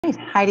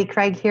Heidi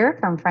Craig here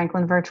from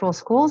Franklin Virtual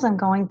Schools. I'm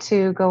going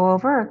to go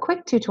over a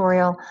quick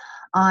tutorial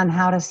on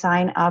how to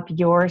sign up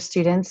your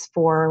students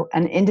for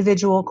an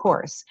individual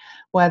course,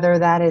 whether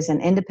that is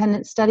an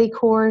independent study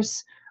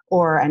course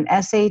or an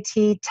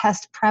SAT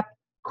test prep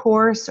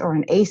course or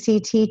an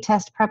ACT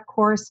test prep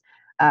course,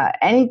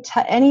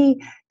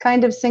 any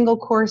kind of single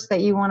course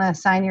that you want to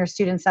sign your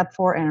students up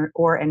for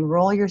or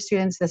enroll your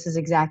students. This is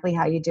exactly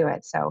how you do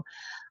it. So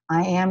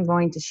I am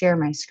going to share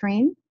my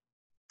screen.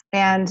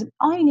 And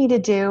all you need to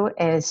do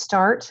is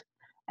start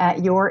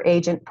at your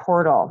agent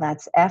portal.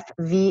 That's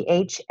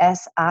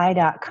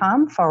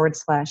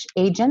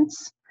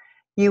fvhsi.com/agents.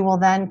 You will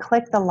then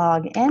click the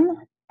login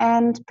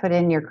and put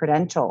in your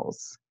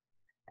credentials.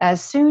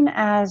 As soon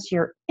as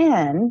you're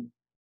in,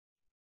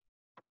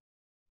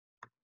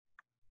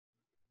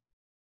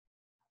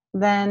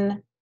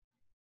 then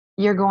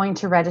you're going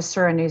to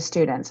register a new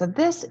student. So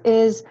this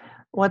is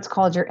what's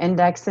called your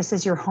index. This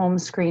is your home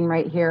screen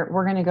right here.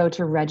 We're going to go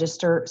to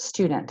register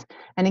student.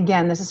 And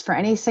again, this is for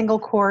any single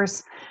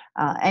course.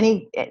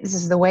 This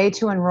is the way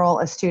to enroll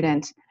a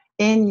student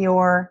in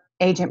your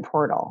agent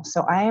portal.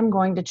 So I am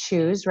going to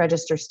choose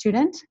register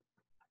student.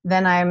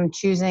 Then I'm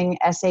choosing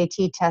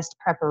SAT test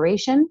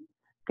preparation.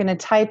 I'm going to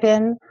type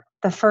in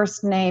the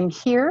first name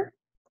here.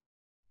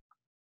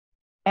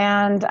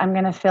 And I'm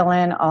going to fill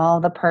in all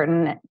the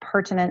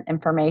pertinent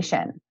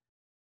information.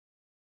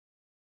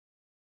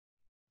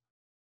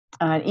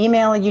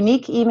 An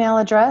unique email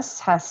address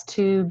has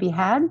to be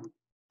had.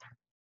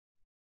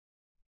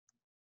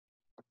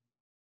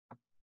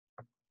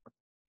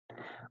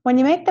 When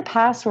you make the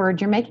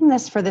password, you're making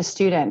this for the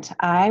student.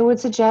 I would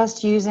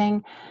suggest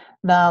using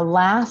the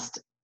last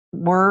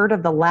word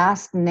of the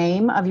last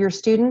name of your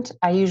student.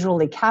 I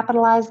usually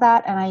capitalize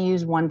that and I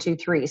use 1, 2,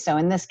 3. So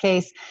in this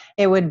case,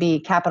 it would be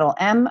capital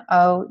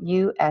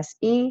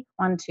MOUSE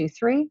 1, 2,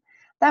 3.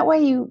 That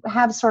way you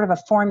have sort of a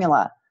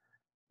formula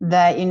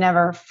that you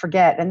never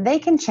forget. And they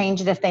can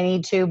change it if they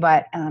need to,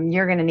 but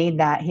you're going to need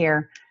that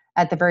here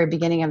at the very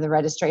beginning of the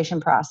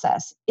registration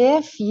process.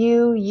 If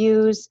you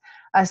use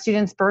a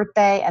student's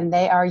birthday and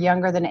they are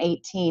younger than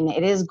 18,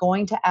 it is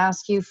going to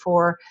ask you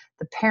for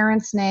the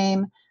parent's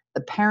name,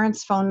 the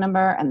parent's phone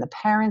number, and the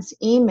parent's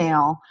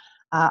email.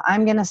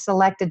 I'm going to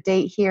select a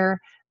date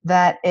here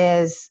that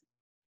is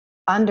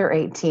under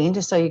 18,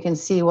 just so you can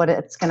see what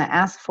it's going to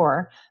ask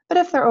for. But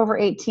if they're over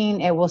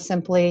 18, it will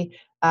simply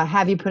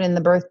have you put in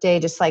the birthday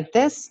just like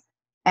this,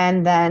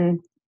 and then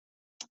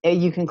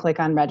you can click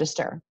on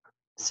register.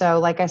 So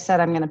like I said,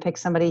 I'm going to pick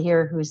somebody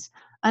here who's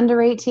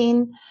under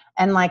 18,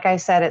 and like I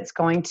said, it's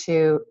going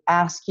to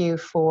ask you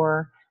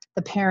for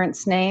the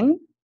parent's name.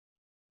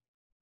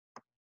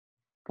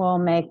 We'll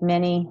make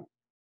Minnie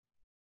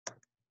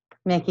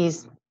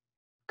Mickey's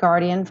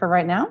guardian for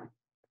right now.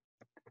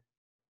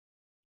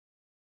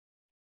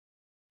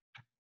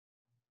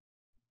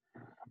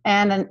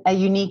 And a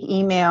unique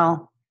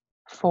email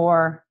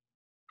for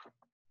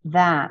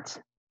that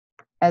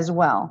as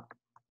well.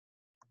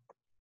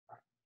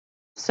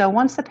 So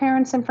once the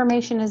parent's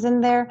information is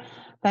in there,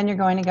 then you're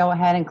going to go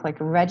ahead and click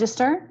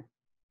register.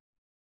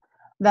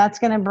 That's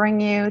going to bring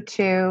you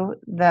to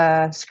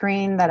the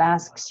screen that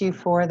asks you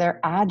for their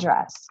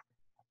address.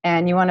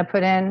 And you want to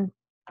put in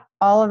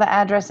all of the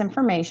address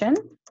information.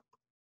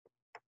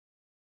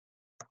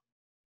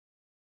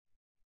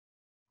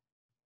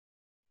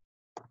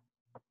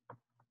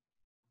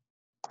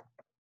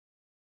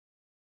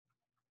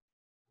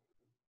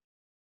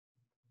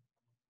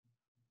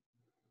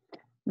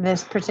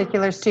 This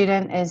particular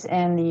student is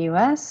in the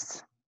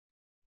US.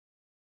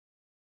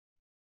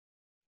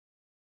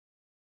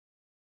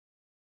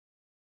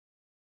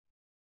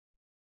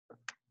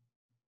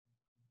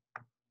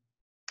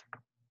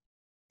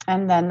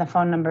 And then the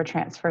phone number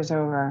transfers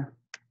over.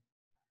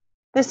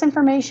 This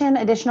information,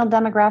 additional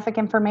demographic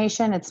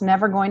information, it's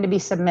never going to be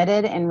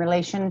submitted in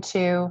relation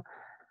to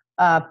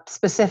a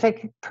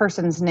specific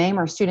person's name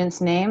or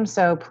student's name.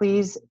 So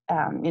please,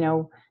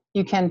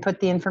 you can put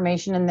the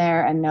information in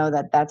there and know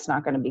that that's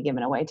not going to be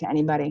given away to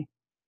anybody.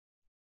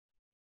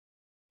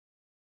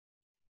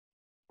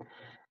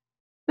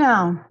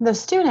 Now, the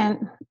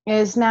student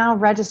is now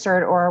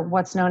registered, or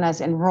what's known as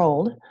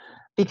enrolled,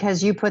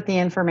 because you put the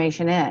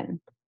information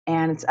in.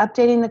 And it's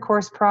updating the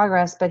course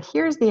progress, but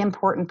here's the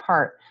important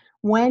part.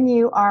 When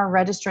you are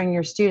registering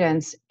your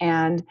students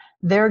and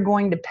they're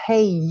going to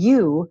pay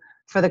you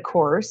for the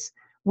course,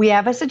 we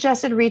have a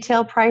suggested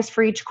retail price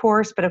for each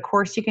course, but of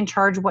course you can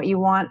charge what you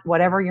want,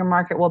 whatever your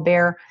market will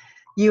bear.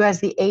 You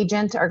as the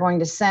agent are going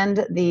to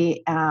send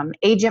the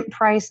agent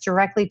price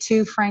directly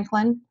to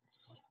Franklin.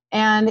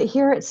 And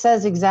here it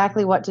says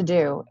exactly what to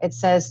do. It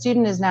says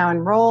student is now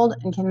enrolled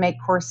and can make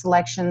course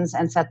selections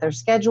and set their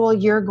schedule.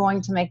 You're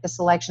going to make the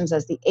selections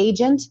as the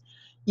agent.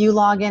 You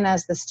log in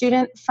as the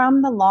student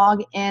from the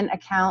login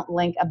account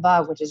link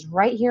above, which is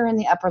right here in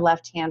the upper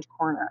left-hand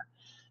corner.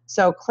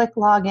 So click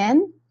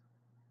login.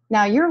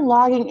 Now you're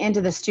logging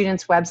into the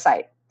student's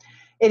website.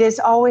 It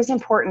is always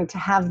important to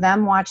have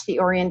them watch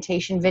the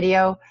orientation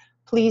video.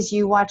 Please,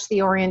 you watch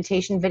the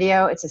orientation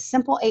video. It's a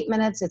simple 8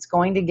 minutes. It's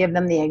going to give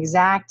them the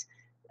exact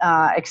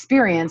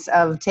experience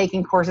of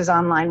taking courses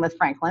online with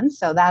Franklin,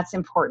 so that's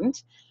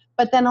important.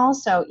 But then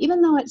also,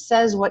 even though it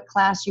says what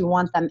class you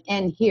want them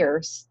in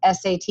here,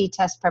 SAT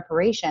test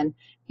preparation,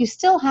 you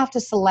still have to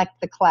select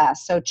the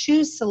class. So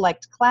choose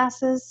select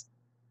classes.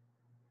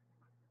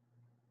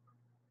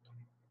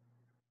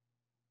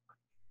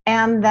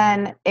 And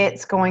then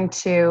it's going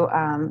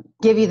to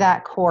give you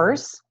that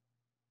course.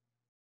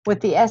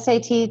 With the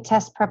SAT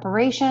test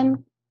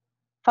preparation,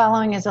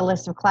 following is a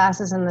list of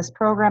classes in this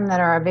program that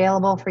are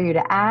available for you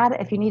to add.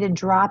 If you need to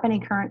drop any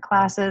current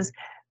classes,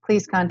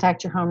 please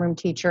contact your homeroom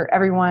teacher.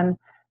 Everyone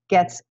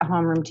gets a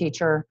homeroom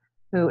teacher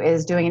who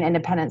is doing an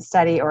independent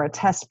study or a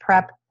test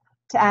prep.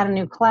 To add a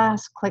new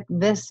class, click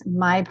this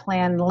My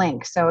Plan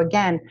link. So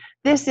again,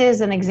 this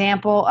is an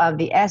example of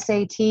the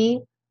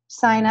SAT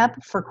sign up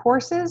for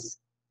courses,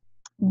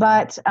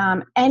 but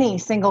any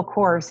single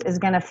course is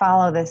going to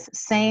follow this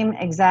same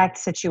exact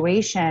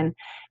situation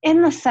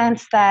in the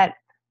sense that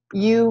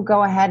you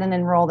go ahead and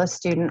enroll the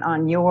student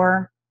on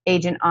your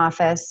agent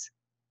office,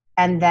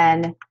 and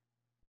then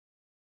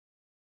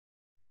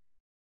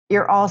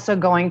you're also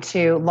going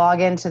to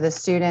log into the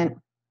student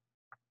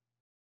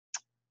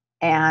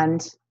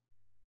and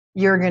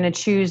you're going to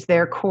choose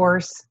their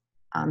course.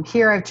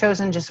 Here I've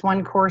chosen just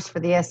one course for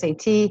the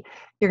SAT.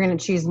 You're going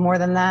to choose more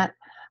than that.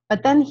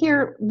 But then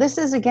here, this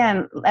is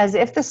again, as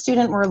if the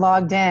student were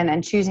logged in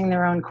and choosing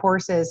their own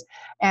courses.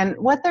 And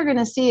what they're going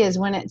to see is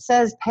when it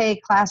says pay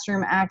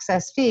classroom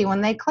access fee,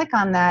 when they click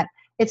on that,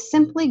 it's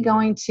simply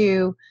going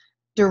to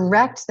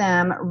direct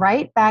them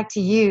right back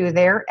to you,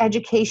 their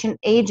education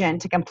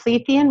agent, to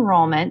complete the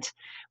enrollment,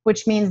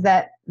 which means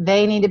that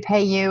they need to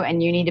pay you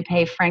and you need to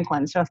pay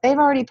Franklin. So if they've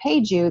already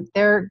paid you,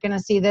 they're going to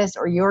see this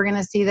or you're going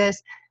to see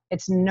this.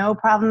 It's no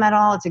problem at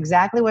all. It's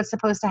exactly what's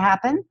supposed to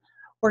happen.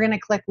 We're going to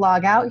click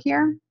log out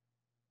here.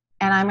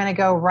 And I'm going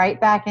to go right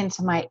back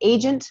into my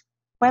agent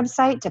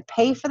website to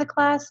pay for the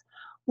class.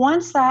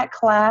 Once that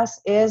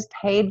class is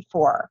paid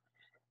for,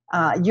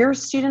 your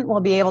student will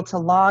be able to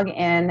log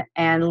in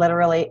and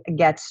literally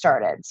get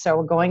started.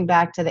 So going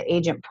back to the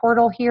agent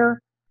portal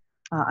here,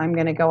 I'm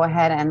going to go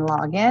ahead and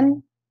log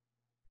in.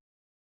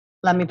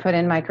 Let me put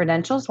in my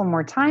credentials one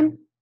more time.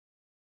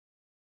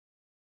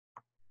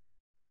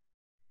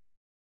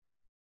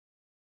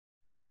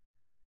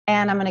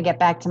 And I'm going to get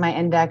back to my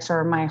index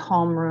or my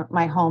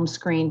home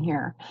screen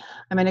here.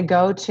 I'm going to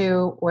go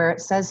to where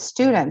it says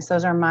students.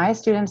 Those are my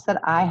students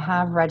that I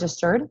have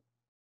registered.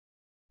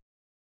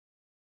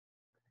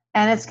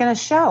 And it's going to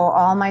show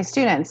all my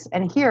students.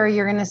 And here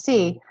you're going to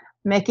see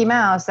Mickey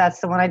Mouse. That's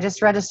the one I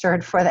just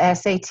registered for the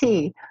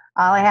SAT.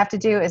 All I have to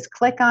do is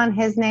click on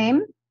his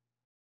name.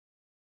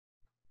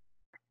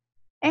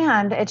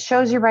 And it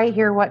shows you right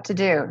here what to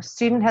do.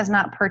 Student has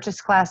not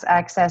purchased class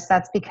access.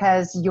 That's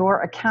because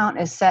your account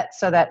is set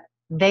so that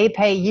they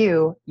pay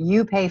you,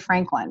 you pay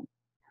Franklin.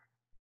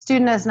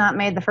 Student has not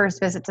made the first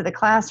visit to the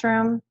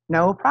classroom.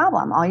 No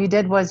problem. All you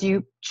did was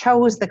you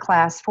chose the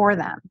class for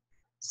them.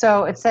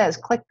 So it says,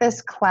 click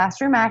this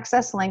classroom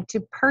access link to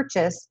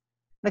purchase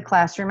the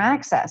classroom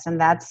access, and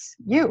that's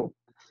you.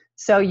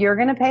 So you're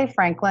going to pay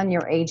Franklin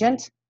your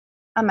agent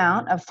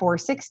amount of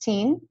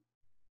 $416.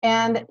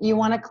 And you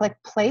want to click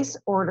place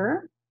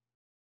order.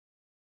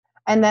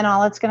 And then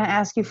all it's going to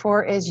ask you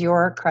for is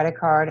your credit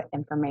card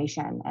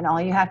information. And all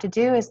you have to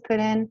do is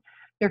put in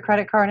your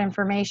credit card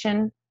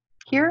information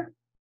here.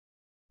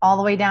 All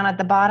the way down at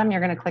the bottom, you're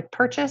going to click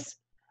purchase.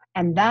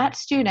 And that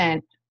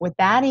student, with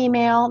that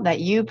email that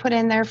you put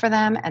in there for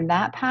them and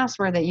that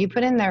password that you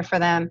put in there for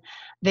them,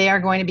 they are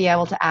going to be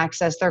able to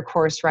access their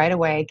course right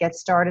away, get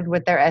started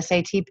with their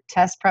SAT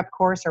test prep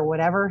course or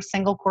whatever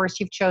single course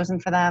you've chosen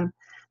for them.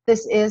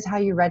 This is how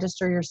you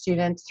register your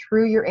students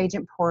through your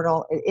agent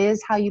portal. It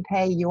is how you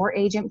pay your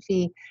agent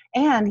fee.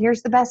 And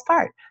here's the best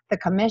part, the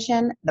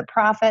commission, the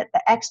profit,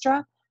 the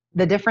extra,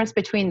 the difference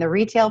between the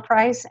retail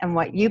price and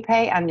what you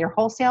pay on your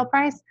wholesale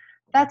price,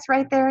 that's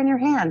right there in your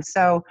hand.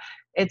 So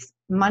it's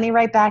money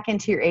right back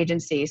into your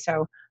agency.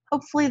 So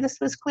hopefully this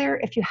was clear.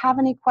 If you have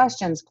any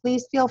questions,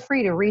 please feel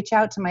free to reach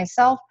out to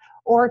myself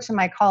or to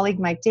my colleague,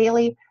 Mike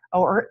Daly,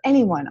 or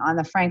anyone on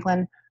the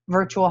Franklin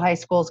Virtual High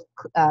School's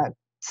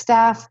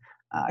staff.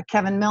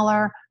 Kevin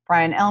Miller,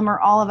 Brian Elmer,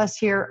 all of us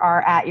here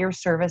are at your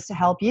service to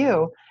help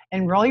you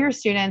enroll your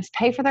students,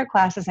 pay for their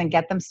classes, and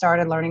get them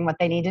started learning what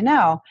they need to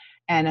know.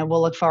 And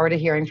we'll look forward to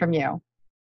hearing from you.